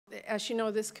as you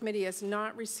know, this committee has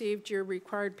not received your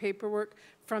required paperwork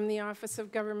from the Office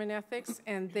of Government Ethics,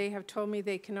 and they have told me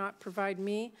they cannot provide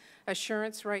me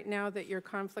assurance right now that your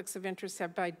conflicts of interest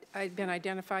have been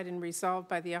identified and resolved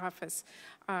by the office.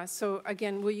 So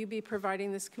again, will you be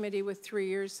providing this committee with 3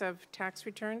 years of tax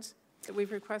returns that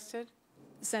we've requested?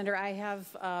 Senator, I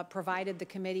have provided the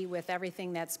committee with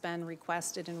everything that's been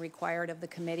requested and required of the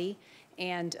committee,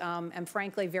 and I'm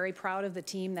frankly very proud of the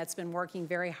team that's been working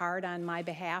very hard on my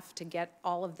behalf to get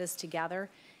all of this together.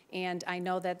 And I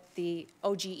know that the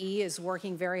OGE is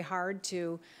working very hard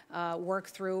to work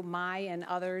through my and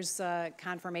others'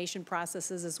 confirmation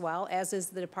processes as well, as is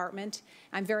the department.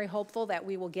 I'm very hopeful that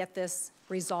we will get this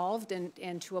resolved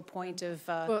and to a point of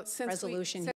resolution.